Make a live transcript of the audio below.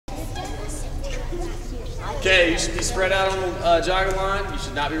Okay, you should be spread out on the jogging line. You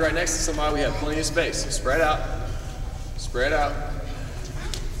should not be right next to somebody. We have plenty of space. So spread out. Spread out.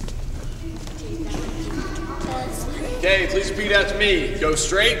 Okay, please repeat after me. Go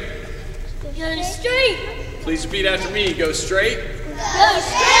straight. Go straight. Please repeat after me. Go straight. Go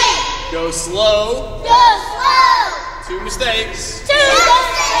straight. Go slow. Go slow. 2 mistakes. 2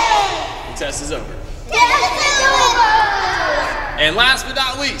 mistakes. The test is over. Test is over. And last but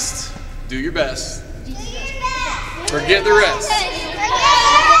not least, do your best. Do your best. Forget the rest.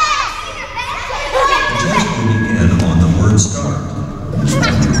 Testing begin on the word start.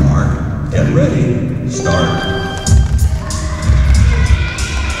 Mark, get ready, start.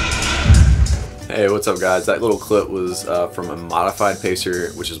 Hey, what's up guys? That little clip was from a modified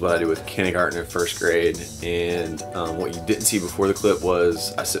pacer, which is what I do with kindergarten and first grade. And what you didn't see before the clip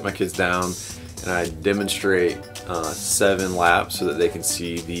was I sit my kids down and I demonstrate 7 laps so that they can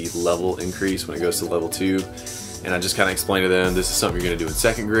see the level increase when it goes to level 2. And I just kind of explain to them, this is something you're going to do in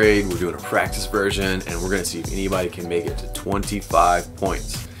second grade. We're doing a practice version and we're going to see if anybody can make it to 25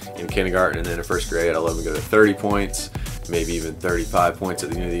 points in kindergarten, and then in first grade I'll let them go to 30 points, maybe even 35 points at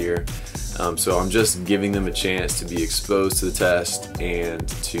the end of the year. So I'm just giving them a chance to be exposed to the test and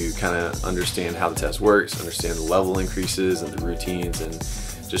to kind of understand how the test works, understand the level increases and the routines, and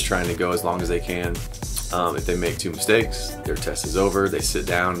just trying to go as long as they can. If they make 2 mistakes, their test is over. They sit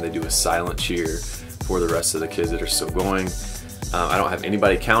down and they do a silent cheer for the rest of the kids that are still going. I don't have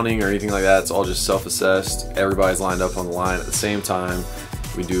anybody counting or anything like that. It's all just self-assessed. Everybody's lined up on the line at the same time.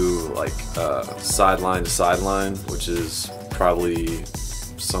 We do like sideline to sideline, which is probably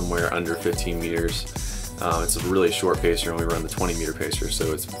somewhere under 15 meters. It's a really short pacer and we run the 20-meter pacer,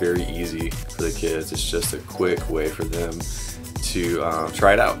 so it's very easy for the kids. It's just a quick way for them to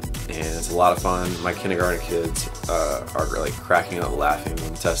try it out, and it's a lot of fun. My kindergarten kids are like cracking up laughing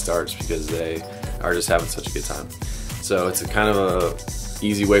when the test starts because they are just having such a good time. So it's a kind of a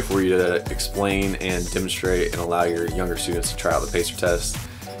easy way for you to explain and demonstrate and allow your younger students to try out the pacer test.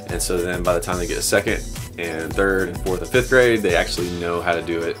 And so then by the time they get to second and third and fourth and fifth grade, they actually know how to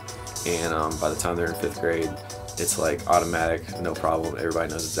do it. And by the time they're in 5th grade, it's like automatic, no problem.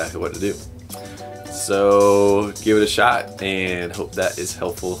 Everybody knows exactly what to do. So give it a shot and hope that is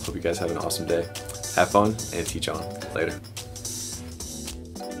helpful. Hope you guys have an awesome day. Have fun and teach on. Later.